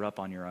measure up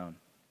on your own.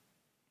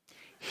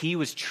 He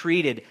was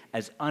treated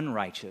as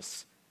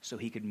unrighteous so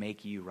he could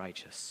make you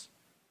righteous.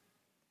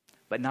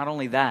 But not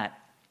only that,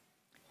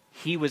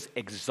 he was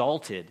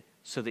exalted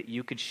so that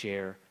you could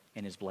share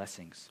in his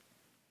blessings.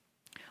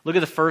 Look at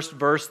the first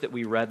verse that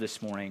we read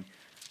this morning,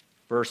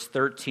 verse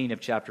 13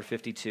 of chapter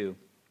 52.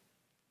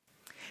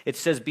 It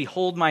says,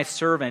 "Behold, my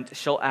servant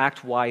shall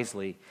act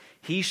wisely.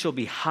 He shall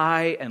be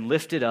high and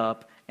lifted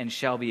up and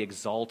shall be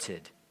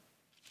exalted."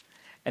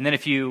 And then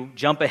if you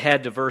jump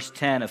ahead to verse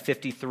 10 of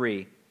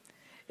 53,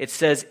 it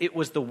says, "It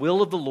was the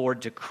will of the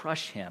Lord to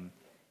crush him.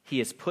 He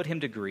has put him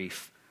to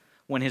grief.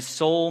 When his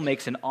soul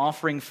makes an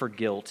offering for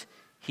guilt,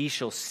 he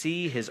shall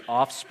see his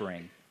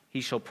offspring.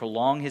 He shall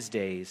prolong his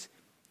days.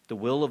 The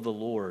will of the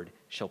Lord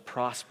shall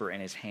prosper in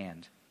his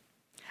hand.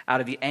 Out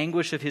of the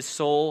anguish of his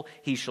soul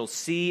he shall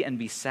see and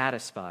be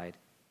satisfied.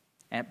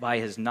 And by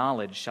his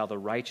knowledge shall the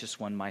righteous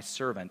one, my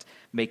servant,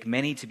 make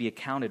many to be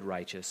accounted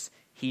righteous.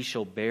 He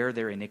shall bear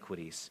their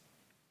iniquities.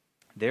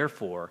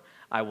 Therefore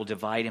I will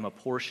divide him a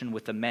portion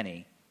with the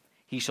many.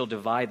 He shall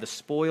divide the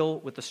spoil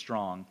with the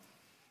strong,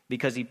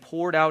 because he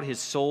poured out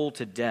his soul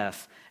to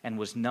death and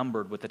was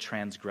numbered with the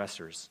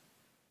transgressors.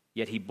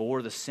 Yet he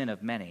bore the sin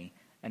of many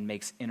and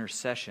makes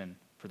intercession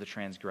for the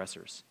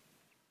transgressors."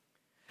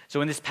 So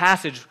in this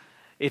passage,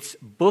 it's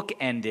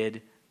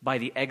bookended by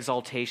the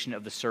exaltation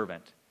of the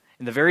servant.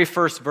 In the very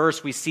first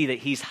verse, we see that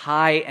he's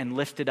high and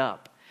lifted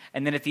up.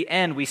 And then at the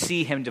end, we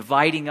see him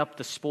dividing up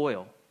the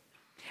spoil.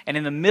 And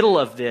in the middle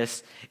of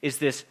this is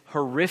this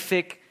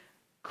horrific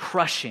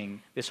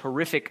crushing, this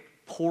horrific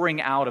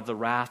pouring out of the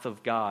wrath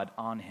of God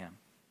on him.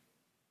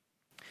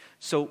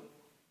 So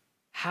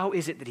how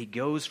is it that he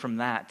goes from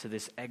that to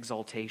this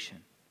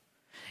exaltation?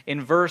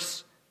 In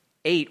verse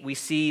 8, we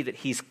see that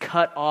he's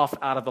cut off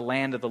out of the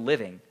land of the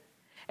living.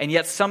 And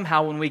yet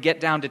somehow when we get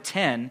down to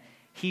 10,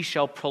 he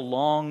shall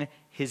prolong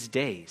his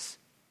days.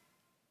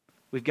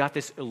 We've got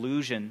this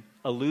allusion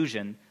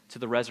to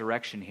the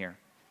resurrection here,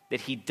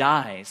 that he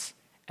dies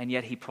and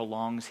yet he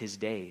prolongs his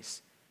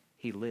days.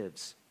 He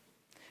lives.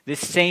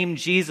 This same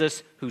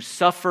Jesus who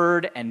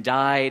suffered and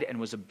died and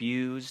was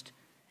abused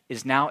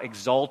is now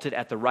exalted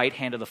at the right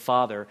hand of the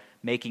Father,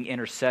 making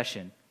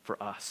intercession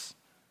for us.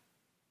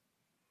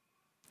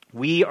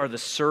 We are the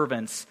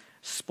servants,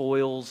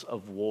 spoils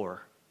of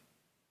war.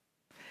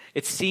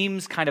 It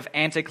seems kind of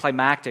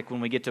anticlimactic when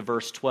we get to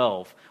verse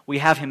 12. We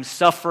have him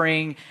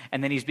suffering,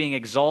 and then he's being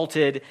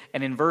exalted,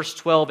 and in verse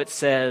 12 it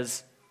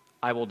says,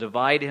 "I will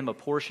divide him a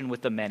portion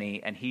with the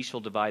many, and he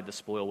shall divide the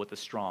spoil with the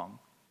strong."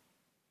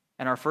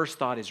 And our first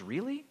thought is,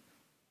 really?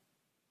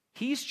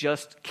 He's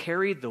just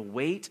carried the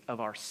weight of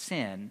our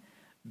sin,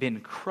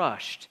 been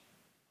crushed,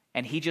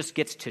 and he just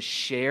gets to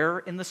share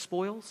in the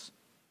spoils?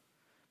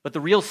 But the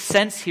real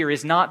sense here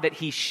is not that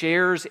he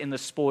shares in the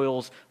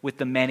spoils with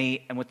the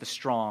many and with the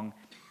strong.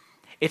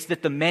 It's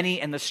that the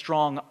many and the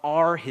strong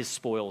are his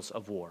spoils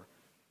of war.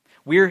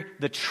 We're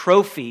the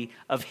trophy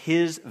of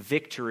his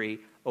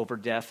victory over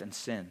death and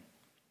sin.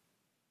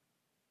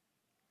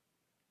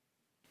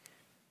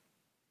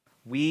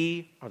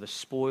 We are the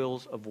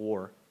spoils of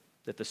war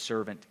that the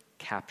servant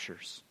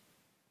captures.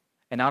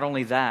 And not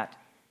only that,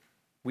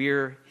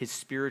 we're his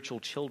spiritual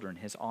children,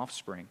 his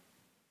offspring.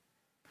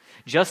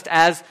 Just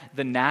as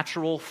the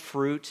natural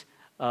fruit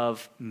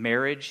of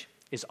marriage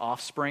is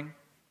offspring,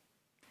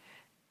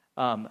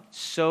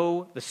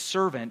 so the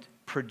servant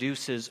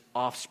produces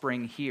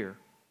offspring here.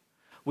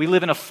 We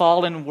live in a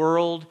fallen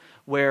world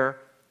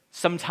where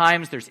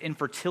sometimes there's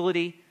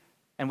infertility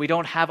and we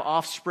don't have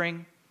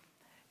offspring.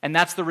 And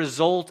that's the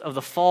result of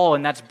the fall,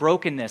 and that's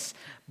brokenness.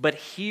 But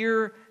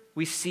here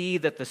we see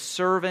that the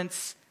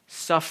servant's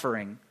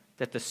suffering,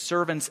 that the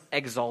servant's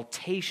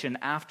exaltation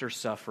after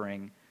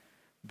suffering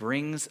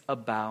brings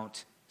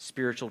about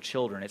spiritual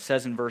children. It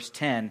says in verse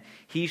 10,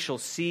 he shall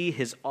see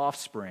his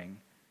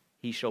offspring,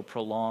 he shall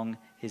prolong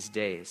his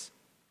days.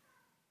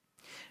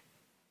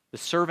 The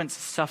servant's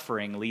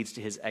suffering leads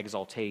to his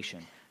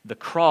exaltation. The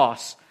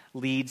cross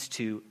leads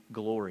to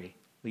glory,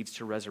 leads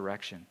to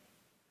resurrection.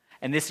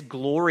 And this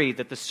glory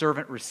that the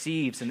servant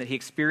receives and that he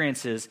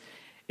experiences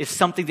is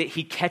something that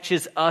he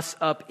catches us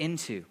up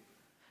into,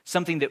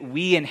 something that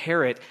we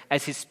inherit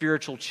as his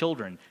spiritual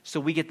children, so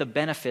we get the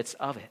benefits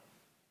of it.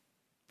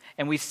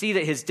 And we see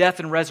that his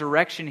death and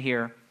resurrection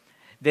here,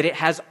 that it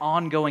has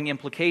ongoing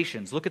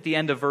implications. Look at the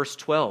end of verse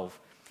 12.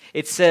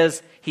 It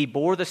says, he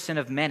bore the sin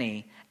of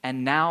many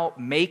and now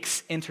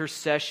makes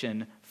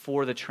intercession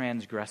for the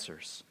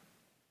transgressors.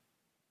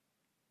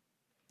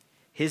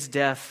 His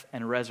death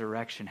and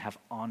resurrection have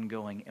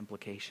ongoing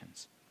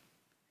implications.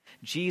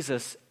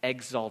 Jesus'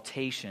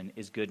 exaltation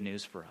is good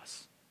news for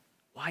us.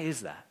 Why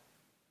is that?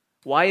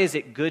 Why is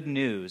it good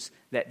news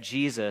that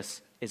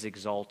Jesus is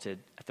exalted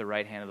at the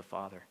right hand of the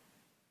Father?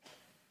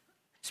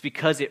 It's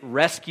because it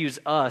rescues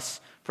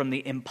us from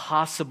the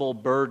impossible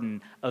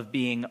burden of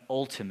being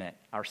ultimate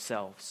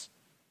ourselves.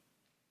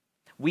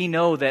 We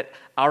know that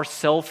our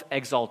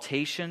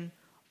self-exaltation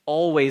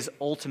always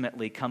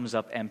ultimately comes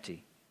up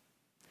empty.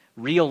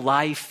 Real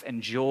life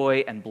and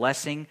joy and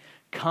blessing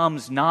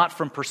comes not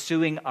from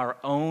pursuing our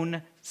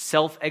own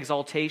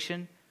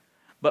self-exaltation,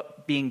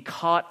 but being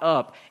caught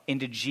up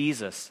into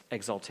Jesus'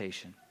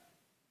 exaltation.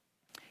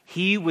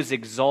 He was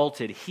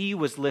exalted, he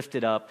was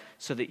lifted up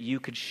so that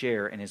you could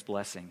share in his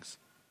blessings.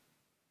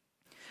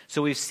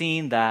 So we've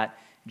seen that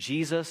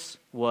Jesus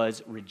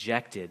was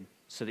rejected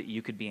so that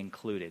you could be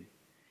included.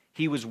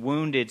 He was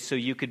wounded so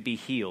you could be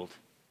healed.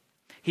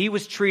 He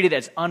was treated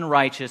as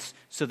unrighteous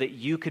so that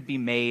you could be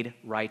made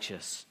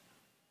righteous.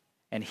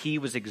 And he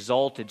was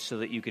exalted so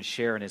that you could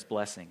share in his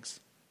blessings.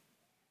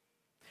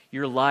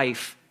 Your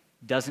life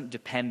doesn't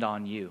depend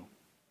on you.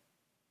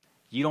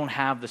 You don't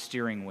have the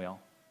steering wheel.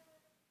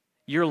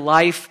 Your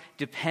life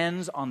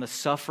depends on the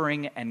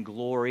suffering and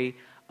glory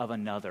of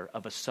another,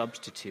 of a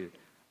substitute,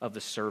 of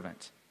the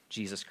servant,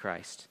 Jesus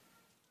Christ.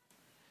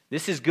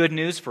 This is good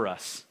news for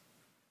us,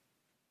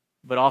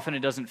 but often it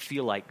doesn't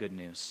feel like good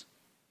news.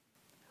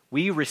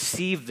 We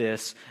receive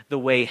this the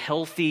way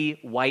healthy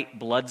white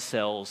blood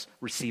cells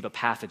receive a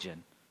pathogen.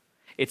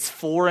 It's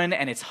foreign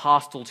and it's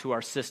hostile to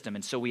our system,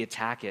 and so we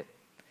attack it.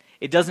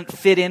 It doesn't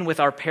fit in with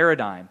our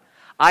paradigm.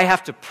 I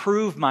have to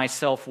prove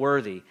myself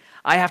worthy.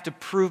 I have to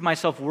prove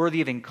myself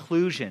worthy of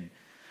inclusion,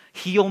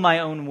 heal my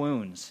own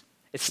wounds,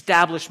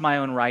 establish my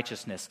own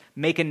righteousness,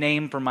 make a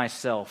name for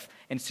myself,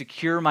 and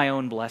secure my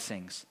own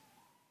blessings.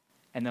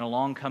 And then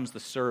along comes the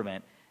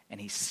servant, and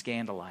he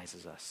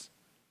scandalizes us.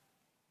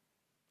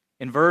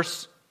 In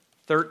verse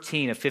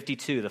 13 of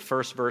 52, the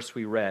first verse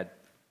we read,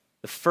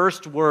 the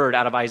first word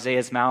out of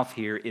Isaiah's mouth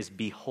here is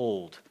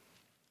behold.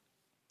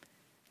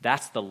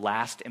 That's the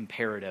last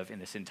imperative in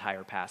this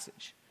entire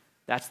passage.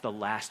 That's the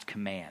last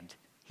command.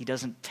 He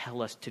doesn't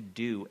tell us to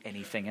do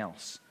anything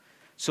else.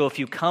 So if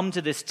you come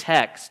to this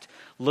text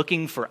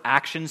looking for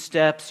action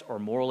steps or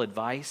moral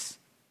advice,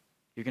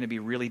 you're going to be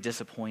really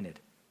disappointed.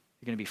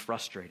 You're going to be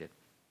frustrated.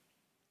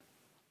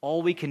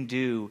 All we can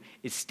do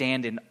is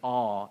stand in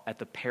awe at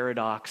the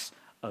paradox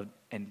of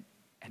and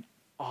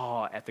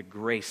awe at the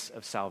grace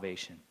of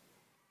salvation.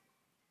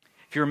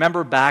 If you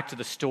remember back to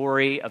the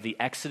story of the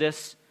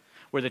Exodus,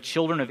 where the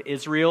children of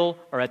Israel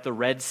are at the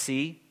Red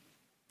Sea,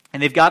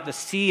 and they've got the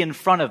sea in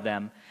front of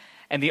them,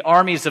 and the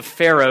armies of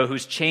Pharaoh,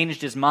 who's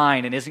changed his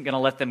mind and isn't going to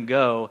let them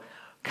go,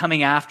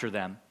 coming after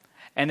them.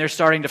 And they're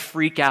starting to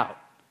freak out.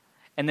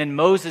 And then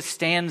Moses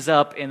stands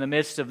up in the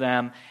midst of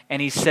them,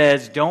 and he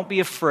says, don't be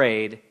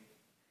afraid.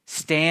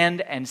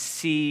 Stand and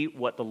see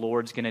what the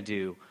Lord's going to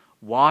do.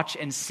 Watch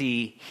and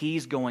see.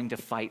 He's going to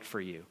fight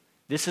for you.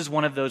 This is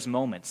one of those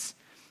moments.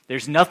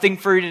 There's nothing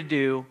for you to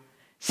do.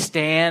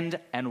 Stand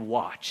and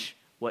watch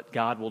what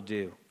God will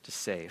do to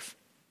save.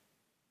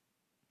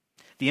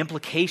 The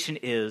implication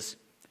is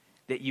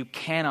that you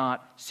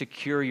cannot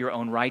secure your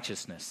own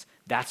righteousness.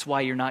 That's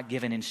why you're not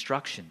given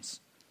instructions.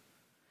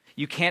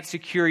 You can't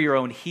secure your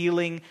own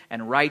healing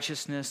and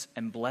righteousness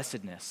and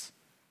blessedness.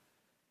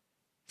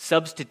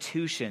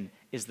 Substitution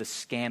is the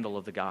scandal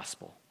of the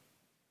gospel.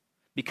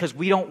 Because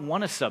we don't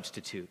want a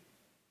substitute.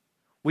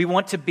 We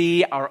want to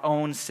be our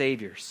own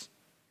saviors.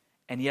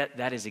 And yet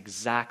that is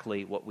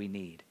exactly what we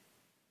need.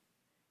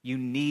 You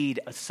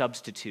need a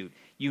substitute.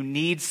 You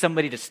need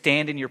somebody to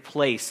stand in your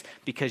place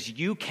because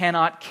you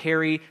cannot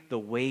carry the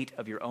weight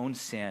of your own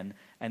sin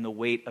and the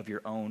weight of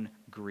your own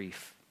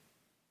grief.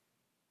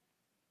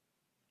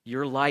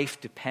 Your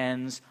life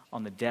depends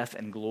on the death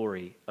and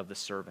glory of the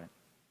servant.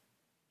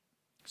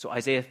 So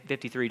Isaiah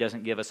 53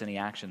 doesn't give us any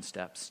action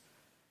steps.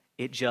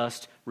 It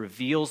just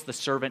reveals the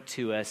servant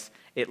to us.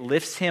 It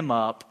lifts him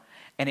up,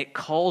 and it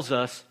calls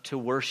us to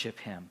worship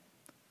him.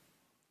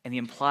 And the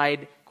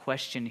implied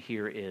question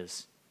here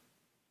is,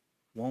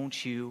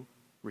 won't you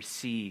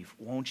receive,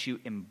 won't you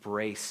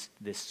embrace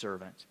this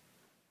servant?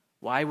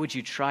 Why would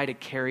you try to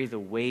carry the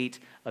weight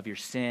of your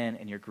sin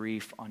and your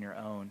grief on your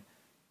own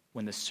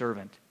when the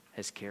servant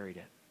has carried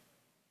it?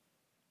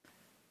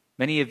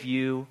 Many of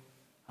you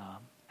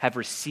have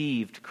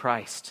received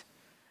Christ.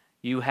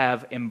 You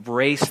have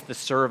embraced the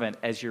servant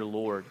as your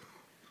Lord.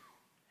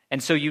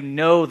 And so you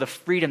know the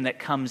freedom that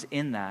comes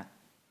in that.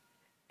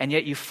 And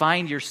yet you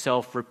find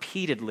yourself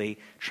repeatedly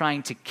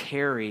trying to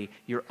carry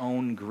your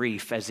own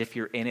grief as if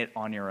you're in it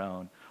on your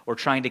own, or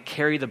trying to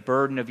carry the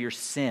burden of your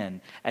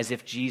sin as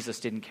if Jesus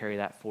didn't carry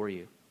that for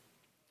you.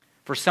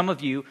 For some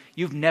of you,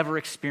 you've never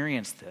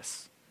experienced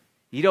this.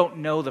 You don't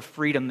know the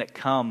freedom that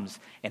comes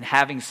in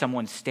having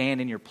someone stand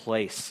in your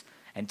place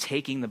and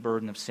taking the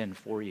burden of sin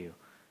for you.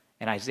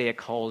 And Isaiah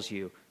calls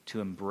you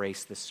to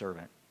embrace this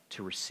servant,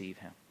 to receive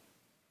him.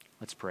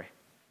 Let's pray.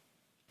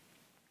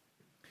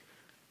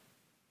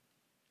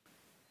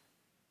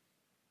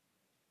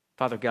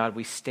 Father God,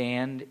 we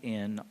stand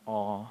in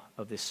awe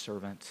of this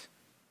servant.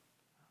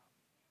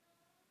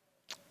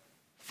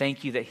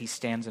 Thank you that he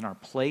stands in our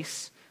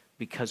place,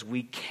 because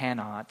we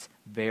cannot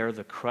bear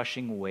the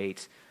crushing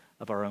weight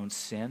of our own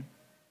sin,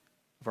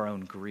 of our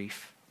own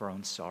grief, of our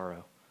own sorrow,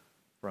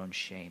 of our own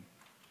shame.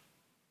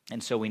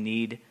 And so we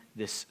need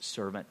this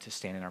servant to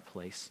stand in our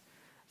place.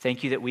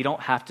 Thank you that we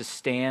don't have to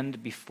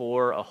stand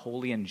before a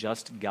holy and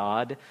just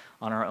God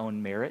on our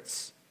own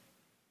merits,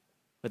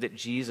 but that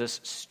Jesus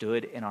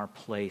stood in our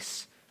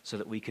place so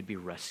that we could be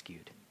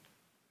rescued.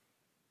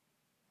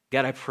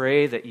 God, I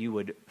pray that you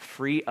would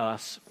free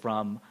us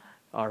from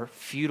our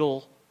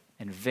futile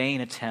and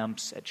vain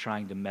attempts at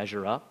trying to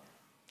measure up.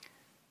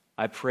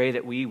 I pray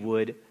that we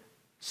would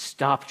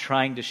stop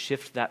trying to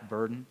shift that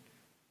burden,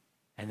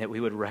 and that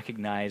we would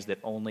recognize that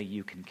only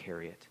you can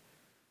carry it.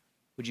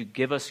 Would you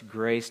give us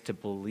grace to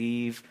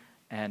believe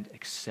and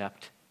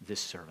accept this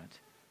servant?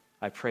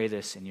 I pray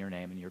this in your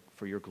name and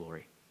for your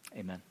glory.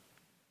 Amen.